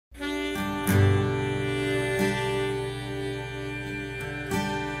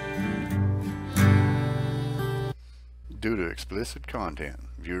Due to explicit content,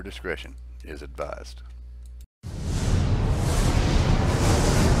 viewer discretion is advised.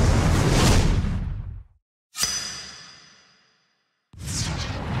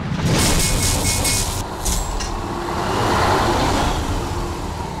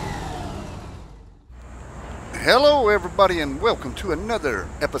 Hello everybody and welcome to another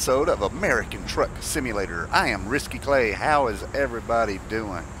episode of American Truck Simulator. I am RiskyClay. How is everybody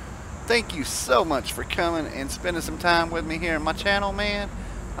doing? Thank you so much for coming and spending some time with me here on my channel, man.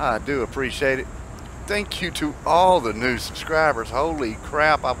 I do appreciate it. Thank you to all the new subscribers. Holy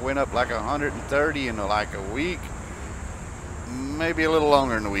crap, I've went up like 130 in like a week. Maybe a little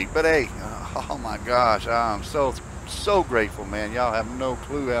longer in a week. But hey, oh my gosh, I'm so grateful, man. Y'all have no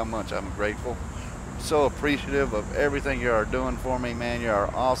clue how much I'm grateful. So appreciative of everything you are doing for me, man. You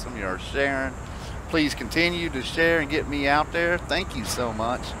are awesome. You are sharing. Please continue to share and get me out there. Thank you so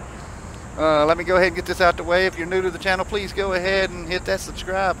much. Let me go ahead and get this out the way. If you're new to the channel, please go ahead and hit that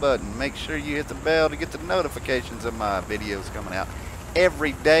subscribe button. Make sure you hit the bell to get the notifications of my videos coming out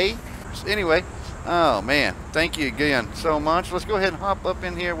every day. So anyway, oh man, thank you again so much. Let's go ahead and hop up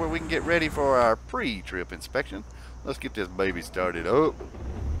in here where we can get ready for our pre-trip inspection. Let's get this baby started up.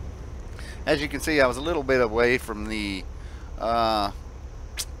 As you can see, I was a little bit away from the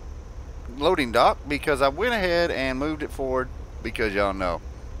loading dock because I went ahead and moved it forward because y'all know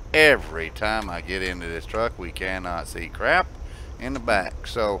every time I get into this truck we cannot see crap in the back.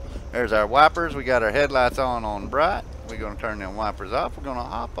 So there's our wipers. We got our headlights on bright. We're going to turn them wipers off. We're going to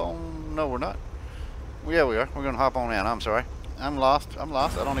hop on. No, we're not. Yeah, we are. We're going to hop on out. I'm sorry. I'm lost. I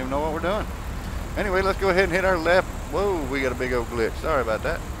don't even know what we're doing. Anyway, let's go ahead and hit our left. Whoa, we got a big old glitch. Sorry about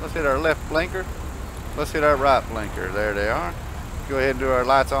that. Let's hit our left blinker. Let's hit our right blinker. There they are. Go ahead and do our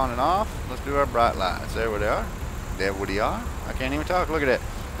lights on and off. Let's do our bright lights. There they are. There they are. I can't even talk. Look at that.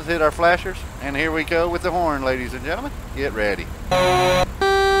 Let's hit our flashers. And here we go with the horn, ladies and gentlemen. Get ready. That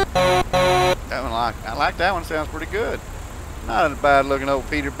one, I like that one. Sounds pretty good. Not a bad looking old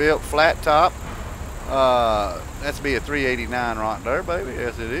Peterbilt flat top. That's be a 389 right there, baby.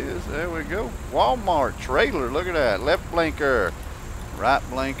 Yes, it is. There we go. Walmart trailer. Look at that. Left blinker, right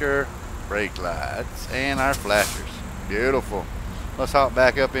blinker, brake lights, and our flashers. Beautiful. Let's hop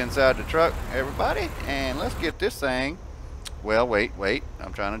back up inside the truck, everybody, and let's get this thing. Well, wait.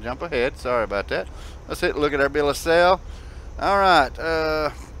 I'm trying to jump ahead. Sorry about that. Let's look at our bill of sale. All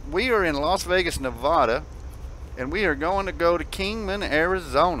right. We are in Las Vegas, Nevada, and we are going to go to Kingman,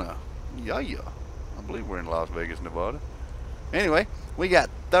 Arizona. Yeah. I believe we're in Las Vegas, Nevada. Anyway, we got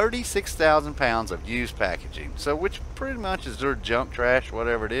 36,000 pounds of used packaging, so which pretty much is their junk trash,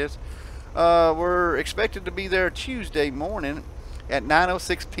 whatever it is. We're expected to be there Tuesday morning at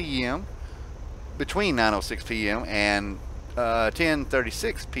 9:06 p.m. between 9:06 p.m. and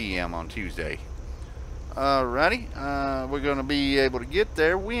 10:36 p.m. on Tuesday. Alrighty, we're going to be able to get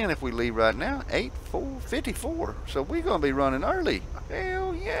there when, if we leave right now, 8:54. So we're going to be running early.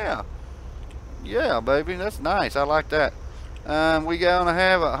 Hell yeah. Yeah, baby, that's nice. I like that. We're going to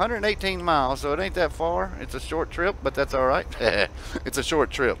have 118 miles, so it ain't that far. It's a short trip, but that's all right. It's a short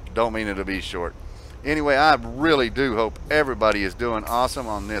trip. Don't mean it'll be short. Anyway, I really do hope everybody is doing awesome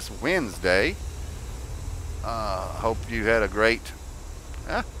on this Wednesday. Hope you had a great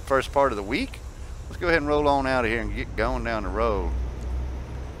first part of the week. Let's go ahead and roll on out of here and get going down the road.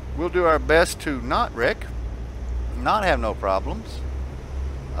 We'll do our best to not wreck, not have no problems.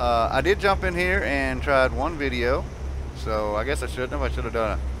 I did jump in here and tried one video, so I guess I shouldn't have. I should have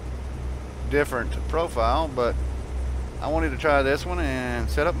done a different profile, but I wanted to try this one and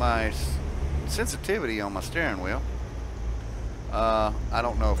set up my sensitivity on my steering wheel. I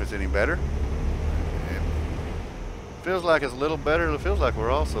don't know if it's any better. It feels like it's a little better. It feels like we're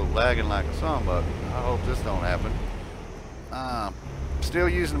also lagging like a son, but I hope this don't happen. Still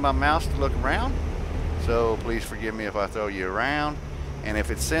using my mouse to look around, so please forgive me if I throw you around. And if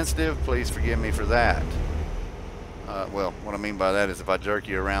it's sensitive, please forgive me for that. Well, what I mean by that is if I jerk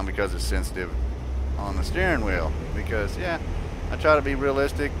you around because it's sensitive on the steering wheel. Because, yeah, I try to be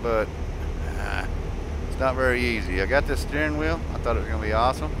realistic, but it's not very easy. I got this steering wheel. I thought it was going to be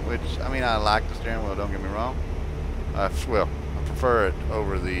awesome, which, I mean, I like the steering wheel, don't get me wrong. Well, I prefer it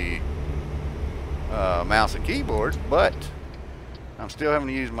over the mouse and keyboard, but I'm still having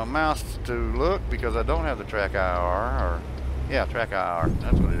to use my mouse to look because I don't have the track IR, yeah, track IR.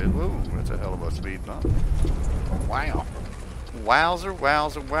 That's what it is. Whoa, that's a hell of a speed bump. Wow. Wowzer.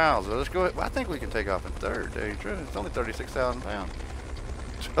 Let's go ahead. Well, I think we can take off in third. It's only 36,000 pounds.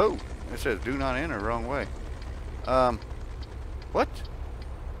 Oh, it says do not enter, wrong way. What?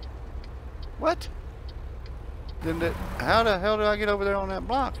 Then how the hell did I get over there on that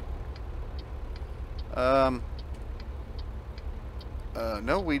block?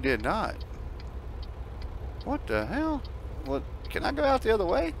 No, we did not. What the hell? What? Can I go out the other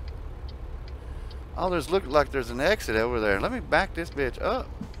way? Oh, looks like there's an exit over there. Let me back this bitch up.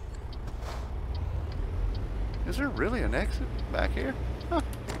 Is there really an exit back here? Huh.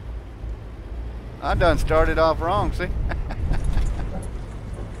 I done started off wrong, see?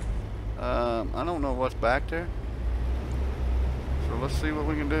 I don't know what's back there. So let's see what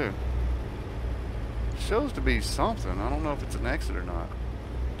we can do. It shows to be something. I don't know if it's an exit or not.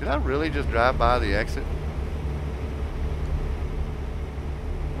 Did I really just drive by the exit?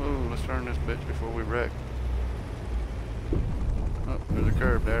 Oh, let's turn this bitch before we wreck. Oh, there's a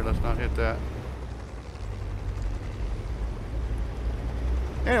curve there. Let's not hit that.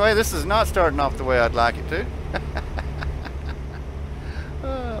 Anyway, this is not starting off the way I'd like it to.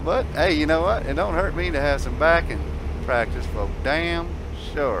 But, hey, you know what? It don't hurt me to have some backing practice for damn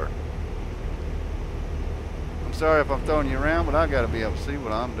sure. I'm sorry if I'm throwing you around, but I got to be able to see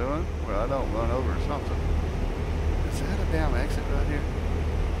what I'm doing where I don't run over something. Is that a damn exit right here?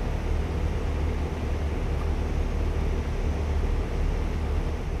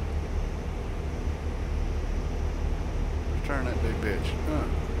 Let's turn that big bitch.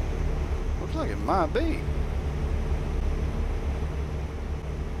 Looks like it might be.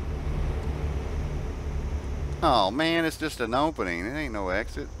 Oh man, it's just an opening. It ain't no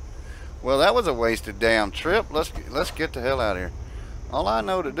exit. Well, that was a wasted damn trip. Let's get the hell out of here. All I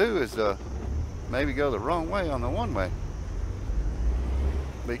know to do is maybe go the wrong way on the one way,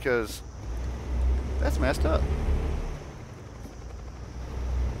 because that's messed up.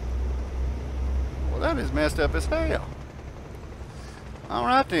 Well, that is messed up as hell. All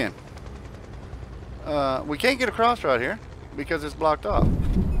right then. We can't get across right here because it's blocked off.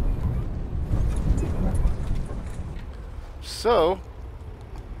 So,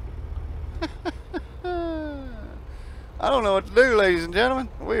 I don't know what to do, ladies and gentlemen.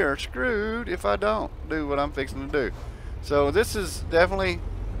 We are screwed if I don't do what I'm fixing to do. So this is definitely,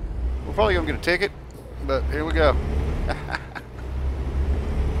 we're probably going to get a ticket, but here we go.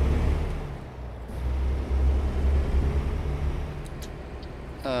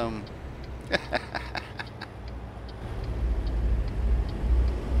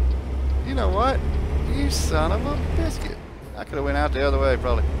 You know what? You son of a biscuit. I could have went out the other way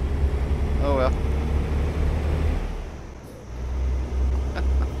probably. Oh well.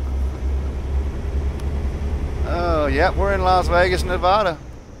 Oh, yep, we're in Las Vegas, Nevada.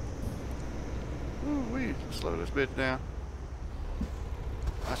 Ooh, we slow this bitch down.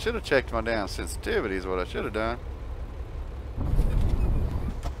 I should have checked my damn sensitivity is what I should have done.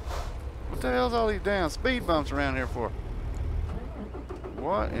 What the hell's all these damn speed bumps around here for?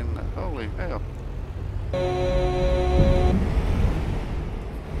 What in the holy hell?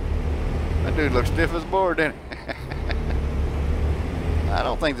 That dude looks stiff as a board, doesn't he? I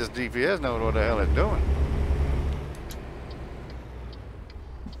don't think this GPS knows what the hell it's doing.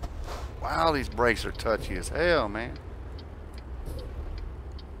 Wow, these brakes are touchy as hell, man.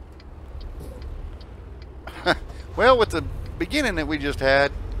 Well, with the beginning that we just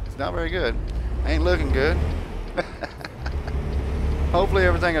had, it's not very good. Ain't looking good. Hopefully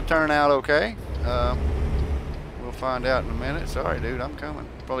everything will turn out okay. We'll find out in a minute. Sorry, dude, I'm coming.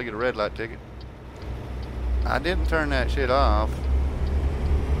 Probably get a red light ticket. I didn't turn that shit off.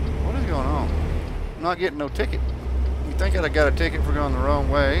 What is going on? I'm not getting no ticket. You think I'd have got a ticket for going the wrong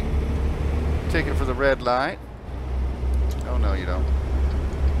way? Ticket for the red light? Oh, no, you don't.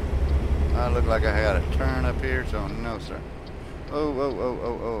 I look like I had a turn up here, so no, sir. Oh, oh, oh,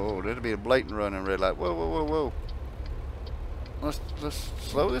 oh, oh, oh. That'll be a blatant running red light. Whoa, whoa, whoa, whoa. Let's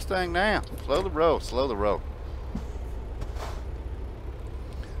slow this thing down. Slow the roll. Slow the roll.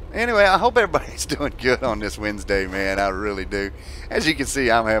 Anyway, I hope everybody's doing good on this Wednesday, man. I really do. As you can see,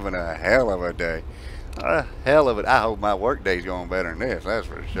 I'm having a hell of a day. A hell of it. I hope my work day's going better than this. That's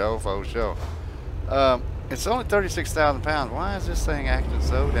for sure, for sure. It's only 36,000 pounds. Why is this thing acting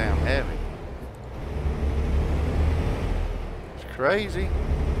so damn heavy? It's crazy.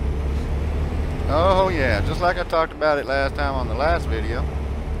 Oh yeah, just like I talked about it last time on the last video.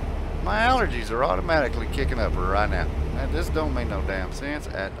 My allergies are automatically kicking up right now. And this don't make no damn sense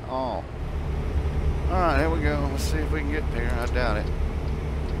at all. Alright, here we go. Let's see if we can get there. I doubt it.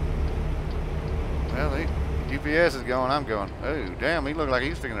 Well, the GPS is going, I'm going. Oh, damn, he looked like he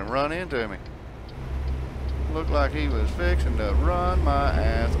was fixing to run into me. Looked like he was fixing to run my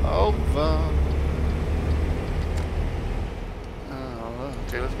ass over. Oh,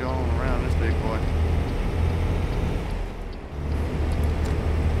 okay, let's go on around this big boy.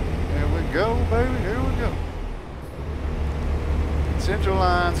 Here we go, baby, here we go. Central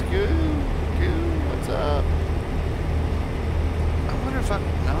line, scoot, what's up? I if I... No,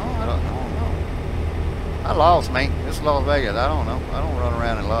 I don't know. I lost, man. It's Las Vegas. I don't know. I don't run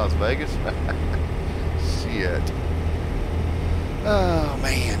around in Las Vegas. Shit. Oh,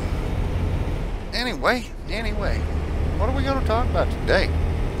 man. Anyway. What are we going to talk about today?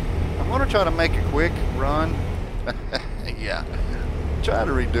 I'm going to try to make a quick run. Yeah. Try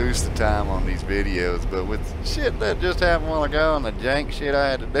to reduce the time on these videos, but with shit that just happened a while ago and the jank shit I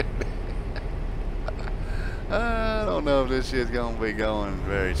had to do, I don't know if this shit's going to be going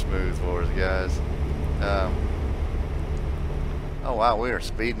very smooth for us, guys. Oh wow, we are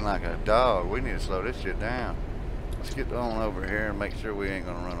speeding like a dog. We need to slow this shit down. Let's get on over here and make sure we ain't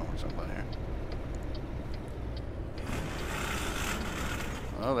going to run over somebody here.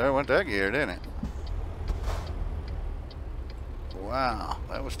 Oh, there went that gear, didn't it? Wow,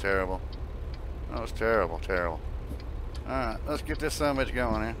 that was terrible. That was terrible. Alright, let's get this summit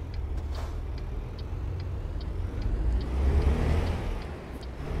going here.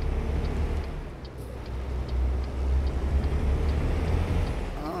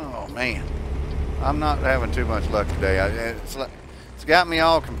 Oh, man. I'm not having too much luck today. It's got me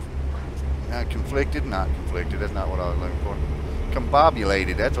all conflicted. Not conflicted, that's not what I was looking for.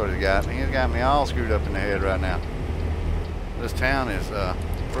 Combobulated, that's what it got me. It's got me all screwed up in the head right now. This town is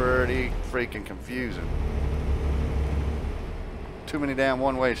pretty freaking confusing. Too many damn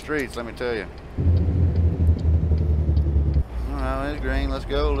one-way streets, let me tell you. Oh, it's green. Let's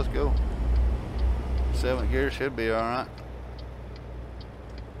go. 7th gear should be all right.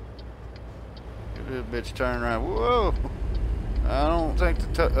 Get this bitch turn around. Whoa! I don't think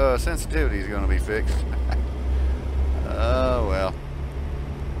the sensitivity is going to be fixed. Oh well.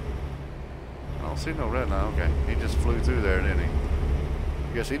 I don't see no red line. Okay, he just flew through there, didn't he?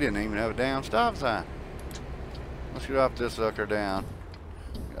 I guess he didn't even have a damn stop sign. Let's drop this sucker down.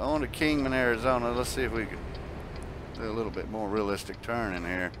 On to Kingman, Arizona. Let's see if we can do a little bit more realistic turn in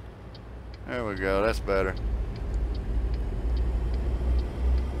here. There we go. That's better.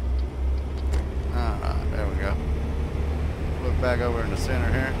 Alright, there we go. Look back over in the center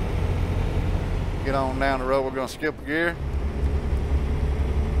here. Get on down the road. We're going to skip a gear.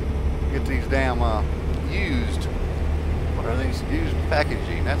 Get these damn used. What are these? Used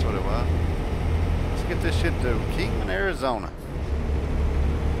packaging. That's what it was. Let's get this shit to Kingman, Arizona.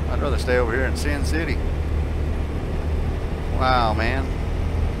 I'd rather stay over here in Sin City. Wow, man.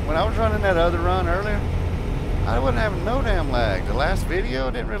 When I was running that other run earlier, I wasn't having no damn lag. The last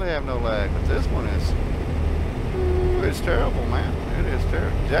video didn't really have no lag, but this one is... Ooh, it's terrible, man. It is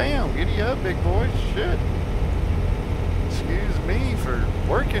terrible. Damn, giddy up, big boy. Shit. Excuse me for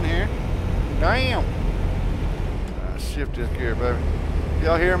working here. Damn. Shift this gear, baby.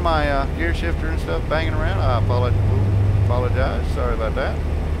 Y'all hear my gear shifter and stuff banging around? I apologize. Sorry about that.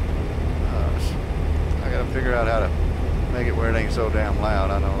 I gotta figure out how to make it where it ain't so damn loud.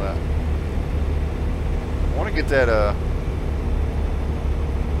 I know that. I want to get that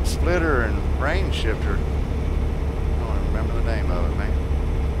splitter and range shifter. I don't even remember the name of it, man.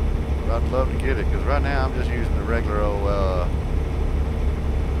 But I'd love to get it because right now I'm just using the regular old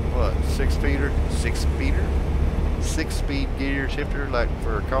what, 6-speeder? 6-speed gear shifter like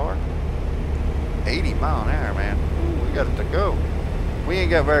for a car. 80 mile an hour, man. Ooh, we got it to go. We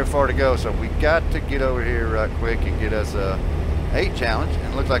ain't got very far to go, so we got to get over here right quick and get us a 8 challenge.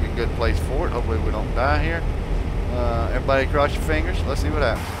 And it looks like a good place for it. Hopefully we don't die here. Everybody cross your fingers. Let's see what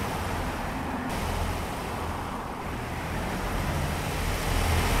happens.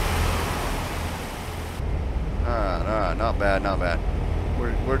 Alright, not bad.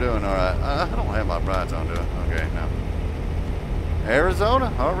 We're doing alright. I don't have my brights on, do I? Okay, no.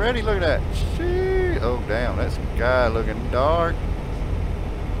 Arizona already, look at that. Shee. Oh damn, that sky looking dark.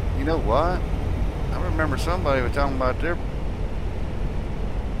 You know what? I remember somebody was talking about their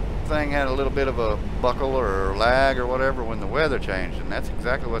thing had a little bit of a buckle or lag or whatever when the weather changed, and that's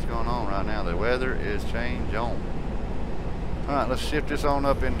exactly what's going on right now. The weather is change on. Alright, let's shift this on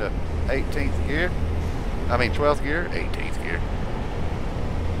up into 18th gear. I mean 12th gear, 18th gear.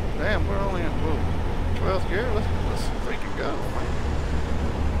 Damn, we're only in 12th gear. Let's freaking go, man.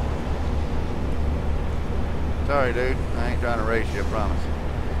 Sorry, dude. I ain't trying to race you, I promise.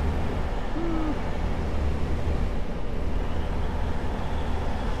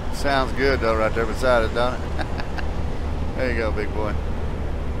 Sounds good though, right there beside it, don't it? There you go, big boy.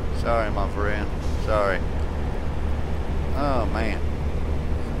 Sorry, my friend. Sorry. Oh man.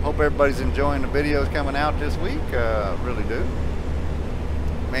 Hope everybody's enjoying the videos coming out this week. Really do.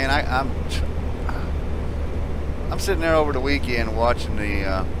 Man, I'm sitting there over the weekend watching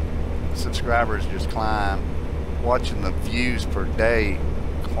the subscribers just climb, watching the views per day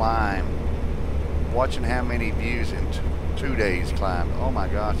climb, watching how many views in 2 days climbed. Oh my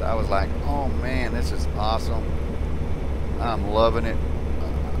gosh, I was like, oh man, this is awesome. I'm loving it.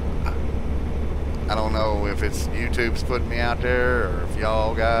 I don't know if it's YouTube's putting me out there or if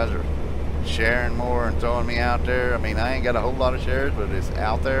y'all guys are sharing more and throwing me out there. I mean, I ain't got a whole lot of shares, but it's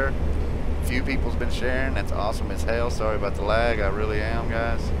out there. A few people's been sharing. That's awesome as hell. Sorry about the lag. I really am,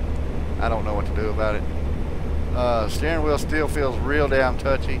 guys. I don't know what to do about it. Steering wheel still feels real damn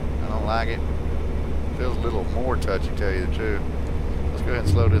touchy. I don't like it. Feels a little more touchy, tell you the truth. Let's go ahead and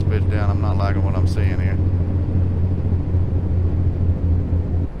slow this bitch down. I'm not liking what I'm seeing here.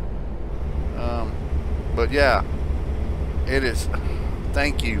 But yeah, it is.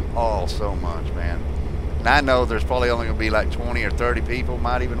 Thank you all so much, man. And I know there's probably only going to be like 20 or 30 people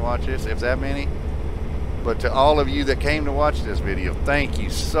might even watch this, if that many. But to all of you that came to watch this video, thank you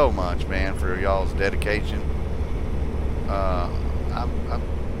so much, man, for y'all's dedication. I'm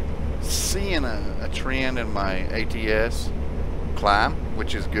seeing a trend in my ATS climb,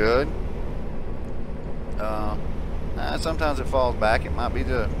 which is good. Sometimes it falls back. It might be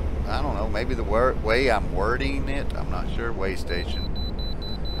the, I don't know, maybe the way I'm wording it. I'm not sure. Way station.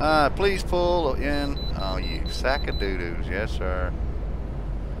 Please pull in. Oh, you sack of doo-doos. Yes, sir.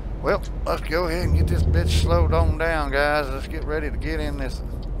 Well, let's go ahead and get this bitch slowed on down, guys. Let's get ready to get in this.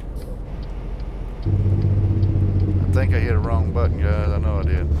 I think I hit a wrong button, guys. I know I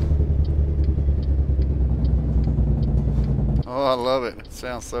did. Oh, I love it. It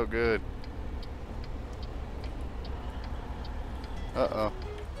sounds so good. Uh-oh.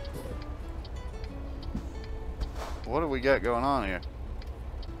 What do we got going on here?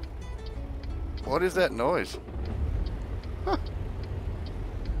 What is that noise? Huh.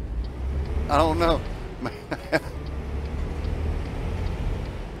 I don't know.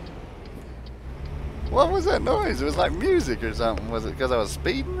 What was that noise? It was like music or something. Was it because I was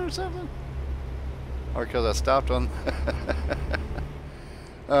speeding or something? Or because I stopped on...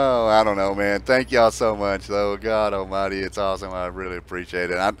 Oh, I don't know, man. Thank y'all so much, though. God almighty, it's awesome. I really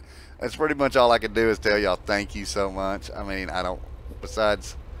appreciate it. That's pretty much all I can do is tell y'all thank you so much. I mean, I don't...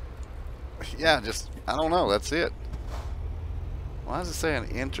 Besides... Yeah, just... I don't know. That's it. Why is it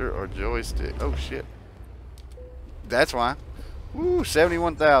saying enter or joystick? Oh, shit. That's why. Woo,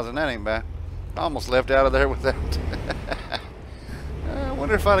 71,000. That ain't bad. I almost left out of there with that. I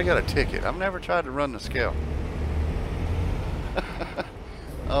wonder if I'd have got a ticket. I've never tried to run the scale.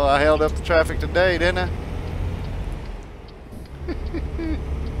 Oh, I held up the traffic today, didn't I?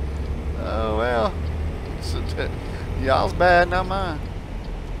 Oh, well. Y'all's bad, not mine.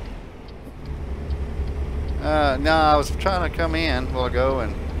 No, I was trying to come in a while ago,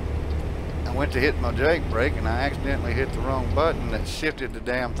 and I went to hit my Jake brake, and I accidentally hit the wrong button that shifted the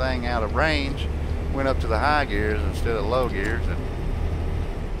damn thing out of range. Went up to the high gears instead of low gears. And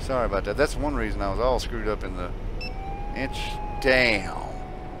sorry about that. That's one reason I was all screwed up in the inch down.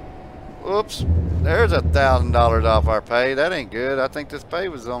 Oops. There's $1,000 off our pay. That ain't good. I think this pay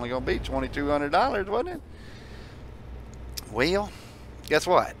was only going to be $2,200, wasn't it? Well, guess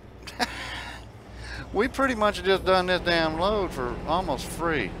what? We pretty much just done this damn load for almost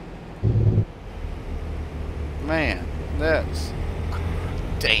free. Man, that's...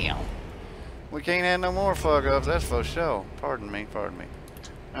 Damn. We can't have no more fuck-ups, that's for sure. Pardon me, pardon me.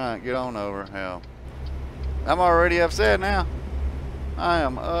 Alright, get on over, hell. I'm already upset now. I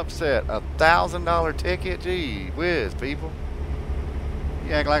am upset. $1,000 ticket? Gee whiz, people.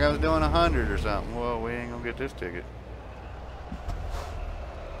 You act like I was doing 100 or something. Well, we ain't gonna get this ticket.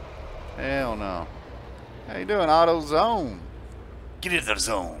 Hell no. How you doing, AutoZone? Get into the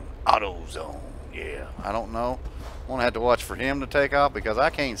zone. AutoZone. Yeah, I don't know. I'm gonna have to watch for him to take off because I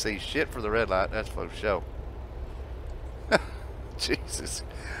can't see shit for the red light. That's for sure. Jesus.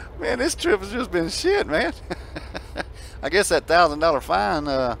 Man, this trip has just been shit, man. I guess that $1,000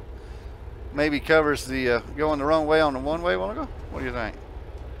 fine maybe covers the going the wrong way on the one-way while ago. What do you think?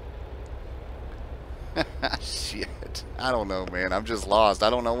 Shit. I don't know, man. I'm just lost. I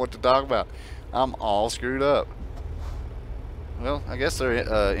don't know what to talk about. I'm all screwed up. Well, I guess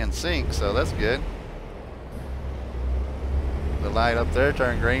they're in sync, so that's good. The light up there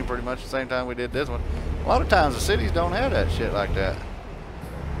turned green pretty much the same time we did this one. A lot of times the cities don't have that shit like that.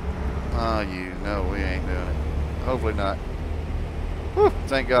 Oh, you know we ain't doing it. Hopefully not. Whew,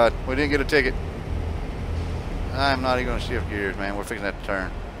 thank God. We didn't get a ticket. I'm not even going to shift gears, man. We're fixing that to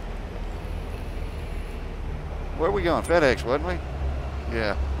turn. Where are we going? FedEx, wasn't we?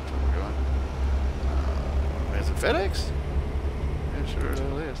 Yeah, that's where we're going. Is it FedEx? Yeah, sure it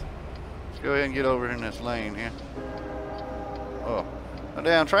is. Let's go ahead and get over in this lane here. Oh, a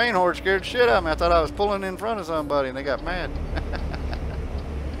damn train horse scared the shit out of me. I thought I was pulling in front of somebody and they got mad.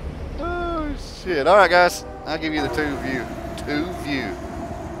 Oh, shit. All right, guys. I'll give you the two view. Two view.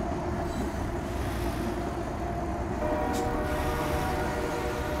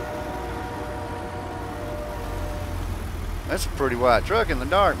 That's a pretty wide truck in the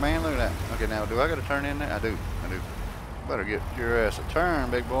dark, man. Look at that. Okay, now do I got to turn in there? I do. Better get your ass a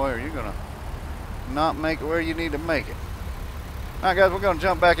turn, big boy, or you're gonna not make it where you need to make it. All right, guys, we're gonna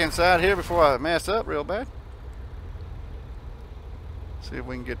jump back inside here before I mess up real bad. See if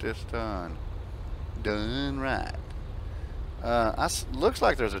we can get this done right. Looks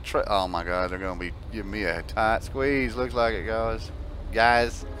like there's a oh my God, they're gonna be giving me a tight squeeze. Looks like it,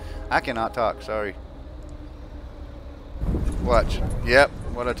 guys. I cannot talk. Sorry. Watch. Yep.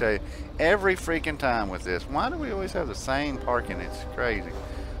 What I tell you, every freaking time with this. Why do we always have the same parking? It's crazy.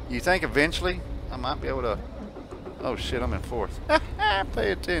 You think eventually I might be able to? Oh shit, I'm in fourth.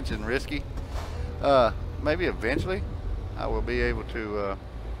 Pay attention, Risky. Maybe eventually I will be able to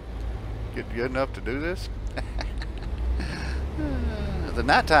get good enough to do this. The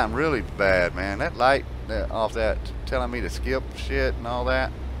nighttime really bad, man. That light off that telling me to skip shit and all that.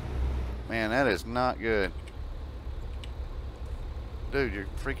 Man, that is not good. Dude, you're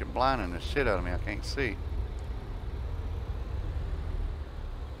freaking blinding the shit out of me. I can't see.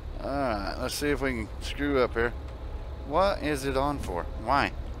 Alright, let's see if we can screw up here. What is it on for?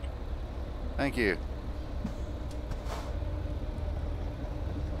 Why? Thank you.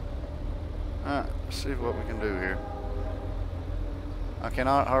 Alright, let's see what we can do here. I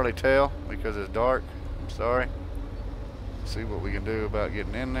cannot hardly tell because it's dark. I'm sorry. Let's see what we can do about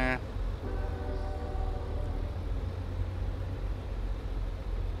getting in there.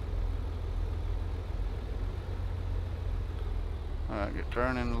 Alright, get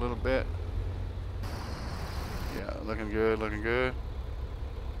turning a little bit. Yeah, looking good, looking good.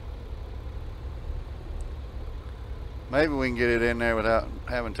 Maybe we can get it in there without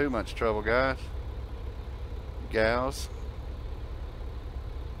having too much trouble, guys. Gals.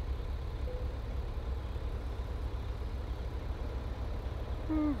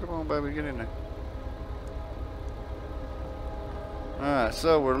 Ooh, come on, baby, get in there. Alright,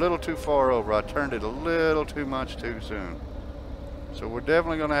 so we're a little too far over. I turned it a little too much too soon. So we're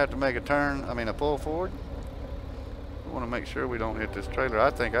definitely going to have to make a pull forward. We want to make sure we don't hit this trailer. I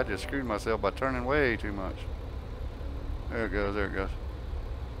think I just screwed myself by turning way too much. There it goes, there it goes.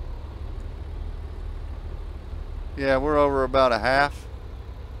 Yeah, we're over about a half.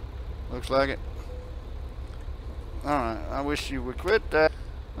 Looks like it. Alright, I wish you would quit that.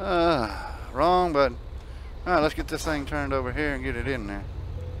 Wrong button. Alright, let's get this thing turned over here and get it in there.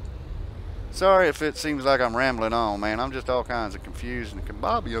 Sorry if it seems like I'm rambling on, man. I'm just all kinds of confused and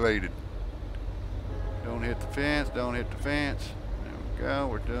combobulated. Don't hit the fence, don't hit the fence. There we go,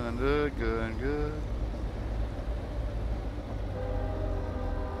 we're doing good, good.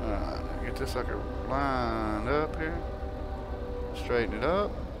 Alright, get this sucker lined up here. Straighten it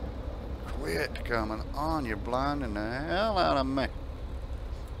up. Quit coming on, you're blinding the hell out of me.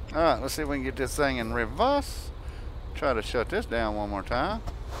 Alright, let's see if we can get this thing in reverse. Try to shut this down one more time.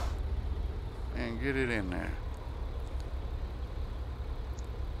 And get it in there.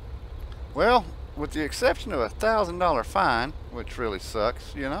 Well, with the exception of a $1,000 fine, which really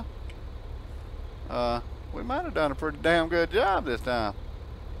sucks, you know, we might have done a pretty damn good job this time.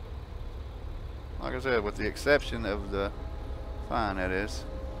 Like I said, with the exception of the fine, that is.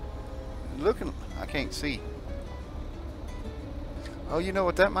 Looking, I can't see. Oh, you know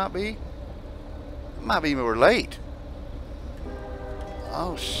what that might be? It might be we're late.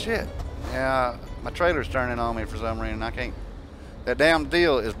 Oh shit. Yeah, my trailer's turning on me for some reason. I can't. That damn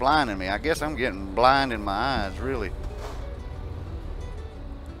deal is blinding me. I guess I'm getting blind in my eyes, really.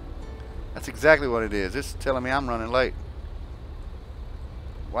 That's exactly what it is. It's telling me I'm running late.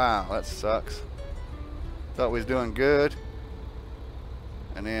 Wow, that sucks. Thought we was doing good.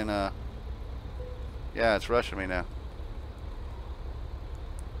 And then, yeah, it's rushing me now.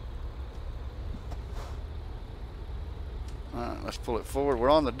 Alright, let's pull it forward. We're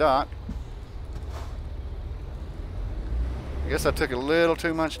on the dock. I guess I took a little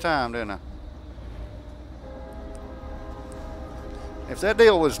too much time, didn't I? If that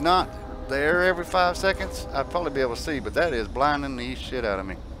deal was not there every 5 seconds, I'd probably be able to see, but that is blinding the shit out of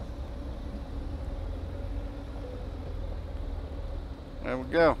me. There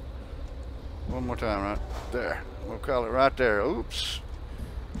we go. One more time right there. We'll call it right there. Oops.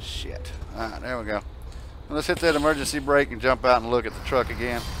 Shit. Alright, there we go. Let's hit that emergency brake and jump out and look at the truck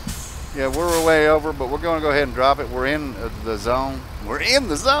again. Yeah, we're way over, but we're going to go ahead and drop it. We're in the zone. We're in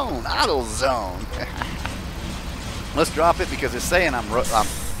the zone. Idle zone. Let's drop it because it's saying I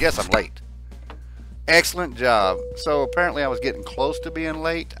guess I'm late. Excellent job. So apparently I was getting close to being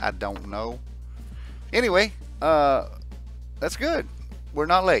late. I don't know. Anyway, that's good. We're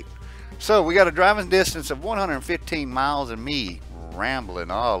not late. So we got a driving distance of 115 miles and me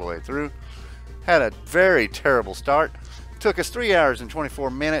rambling all the way through. Had a very terrible start. Took us 3 hours and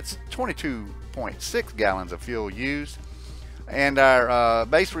 24 minutes, 22.6 gallons of fuel used. And our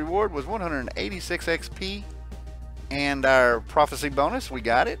base reward was 186 XP. And our prophecy bonus, we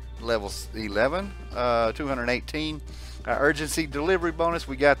got it, level 11, 218. Our urgency delivery bonus,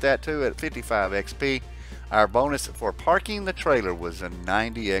 we got that too at 55 XP. Our bonus for parking the trailer was a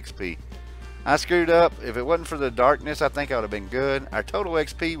 90 XP. I screwed up. If it wasn't for the darkness, I think I would have been good. Our total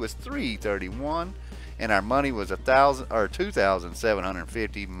XP was 331, and our money was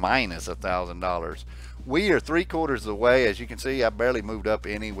 2,750 minus $1,000. We are 3/4 of the way. As you can see, I barely moved up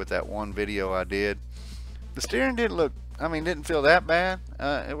any with that one video I did. The steering didn't look, didn't feel that bad.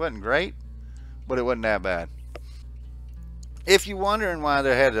 It wasn't great, but it wasn't that bad. If you're wondering why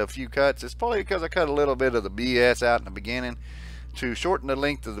there had a few cuts, it's probably because I cut a little bit of the BS out in the beginning to shorten the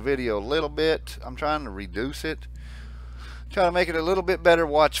length of the video a little bit. I'm trying to reduce it, try to make it a little bit better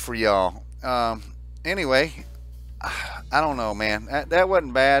watch for y'all. Anyway, I don't know, man. That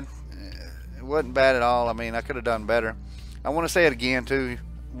wasn't bad. It wasn't bad at all. I could have done better. I want to say it again too.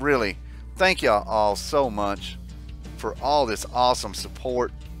 Really, thank y'all all so much for all this awesome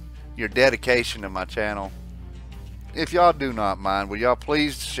support, your dedication to my channel. If y'all do not mind, will y'all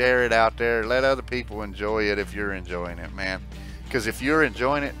please share it out there? Let other people enjoy it if you're enjoying it, man. Because if you're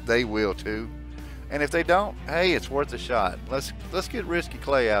enjoying it, they will too. And if they don't, hey, it's worth a shot. Let's get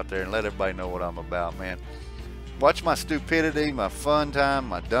RiskyClay out there and let everybody know what I'm about, man. Watch my stupidity, my fun time,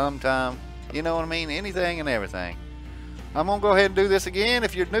 my dumb time. You know what I mean? Anything and everything. I'm going to go ahead and do this again.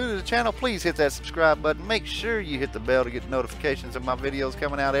 If you're new to the channel, please hit that subscribe button. Make sure you hit the bell to get notifications of my videos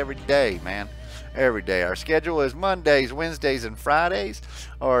coming out every day, man. Every day. Our schedule is Mondays, Wednesdays, and Fridays,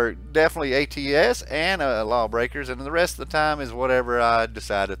 or definitely ATS and Lawbreakers, and the rest of the time is whatever I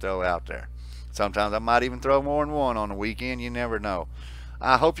decide to throw out there. Sometimes I might even throw more than one on the weekend. You never know.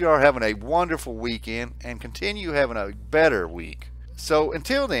 I hope you are having a wonderful weekend and continue having a better week. So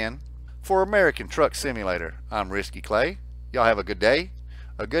until then, for American Truck Simulator, I'm RiskyClay. Y'all have a good day,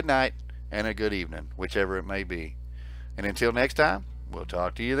 a good night, and a good evening, whichever it may be. And until next time, we'll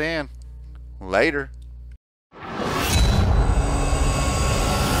talk to you then. Later.